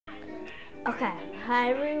Okay, hi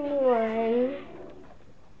everyone.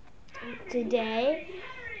 Today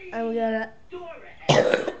I'm gonna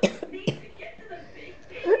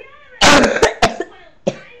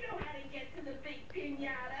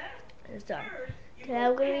Sorry. Today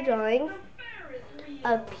I'm gonna be drawing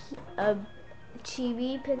a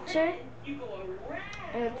chibi picture,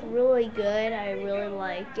 and it's really good. I really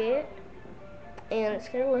like it, and it's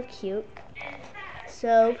gonna look cute.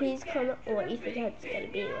 So please comment what you think it's gonna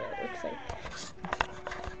be, what it looks like.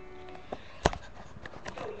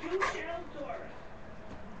 So you tell Dora,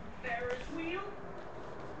 Ferris wheel,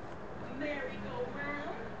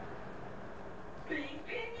 merry-go-round, big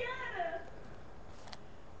pinata.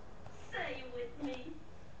 Say it with me.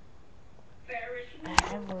 Ferris I wheel,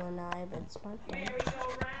 have one eye, but it's not dead.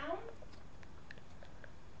 merry-go-round,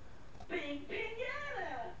 big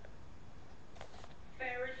pinata.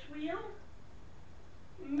 Ferris wheel,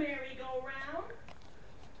 merry-go-round,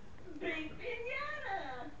 big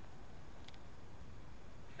pinata.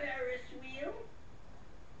 Ferris wheel,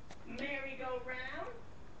 merry-go-round,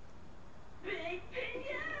 big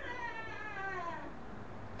pinata.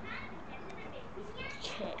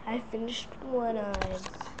 Okay, I finished one eye.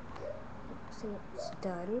 So it's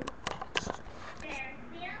done. Ferris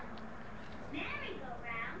wheel,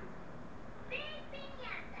 merry-go-round, big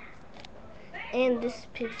pinata. And this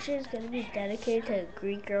picture is going to be dedicated to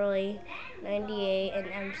Greek Girly 98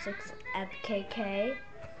 and M6FKK.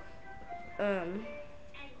 Let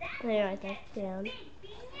me write that down.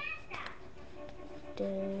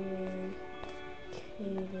 Dedicated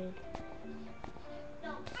So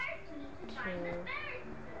first we need to find the Ferris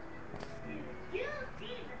wheel. Do you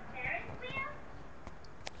see the Ferris wheel?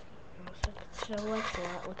 So let's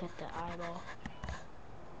look at the eyeball.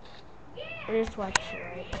 Yeah. I just watched it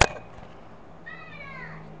right.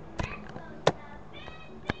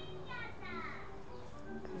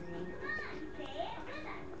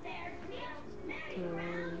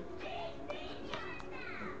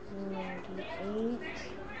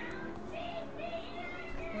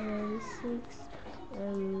 And 6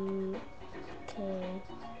 K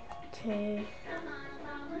K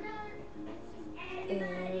and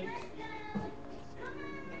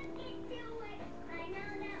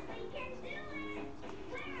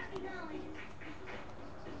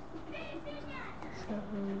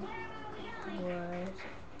was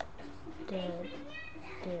the dancer.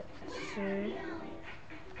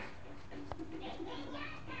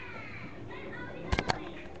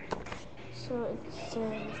 So it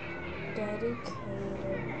says dedicated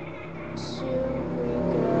to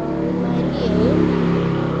Girl 98,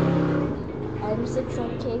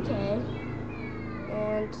 M6MKK,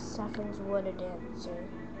 and stphenswodadancer.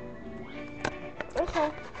 Okay,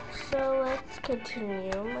 so let's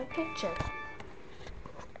continue my picture.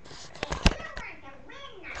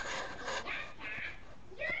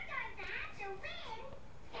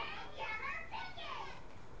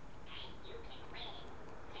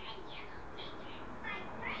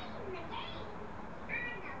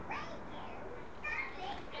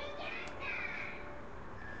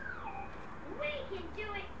 We can do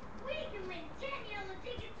it! We can win 10 yellow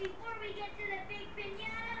tickets before we get to the big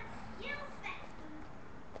pinata! You bet!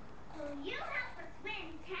 Will you help us win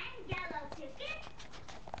 10 yellow tickets?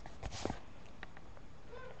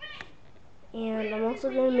 And I'm also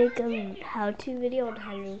going to make a how-to video on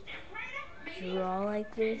how to draw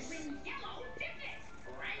like this. Yellow tickets!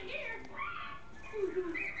 Right here!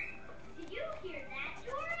 Did you hear that,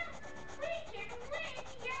 Dora? We can win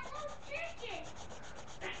yellow tickets!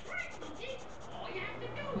 That's right, Lucy! All you have to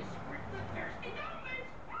do is squirt the thirsty dolphins!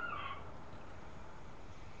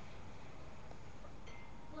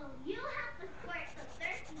 Will you help us squirt the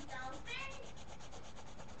thirsty dolphins?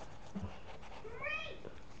 Great!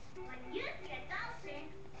 When you see a dolphin,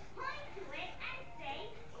 point to it and say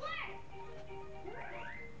squirt!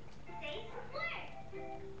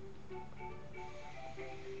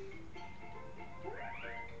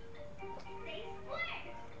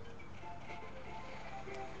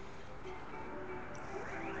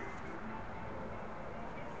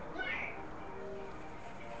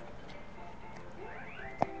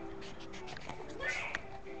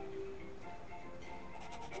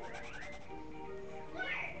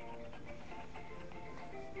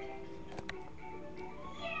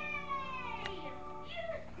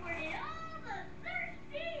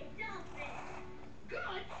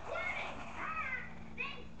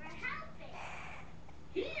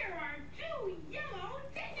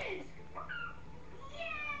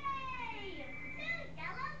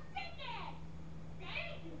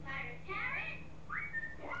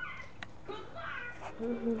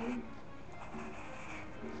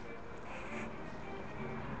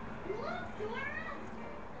 Dora,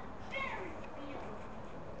 the Ferris wheel.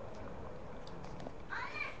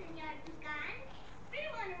 Hola, Señor Tucán. We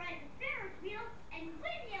want to ride the Ferris wheel and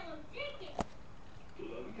win yellow tickets.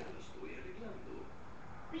 Todavía lo estoy arreglando.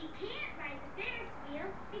 We can't ride the Ferris wheel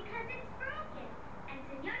because it's broken, and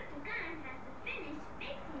Señor Tucán has to finish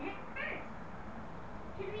fixing it first.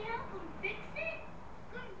 Can we help him fix it?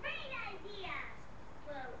 Great idea!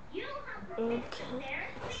 Well, you help us fix the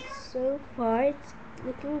Ferris wheel? So far, it's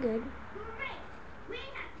looking good. Great! We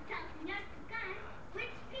have to tell Señor Tucán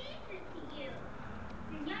which pieces to use.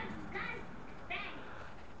 Señor Tucán speaks Spanish,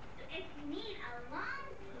 so if we need a long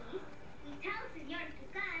piece, we tell Señor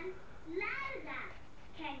Tucán, larga.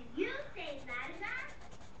 Can you say larga?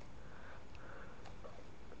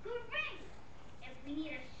 Great! If we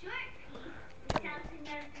need a short piece, we tell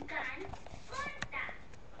Señor Tucán, corta.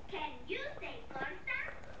 Can you say corta?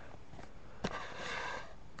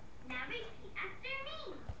 Now repeat after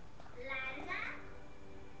me. Larga,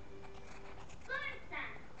 corta.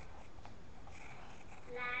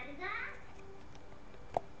 Larga,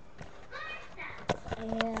 corta.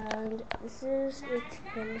 And this is its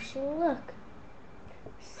finishing look.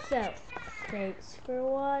 So, thanks for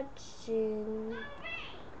watching.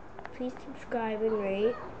 Please subscribe and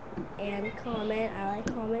rate and comment. I like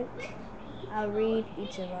comments. I'll read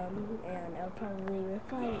each of them and I'll probably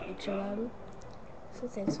reply to each of them. So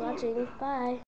thanks for watching. Bye.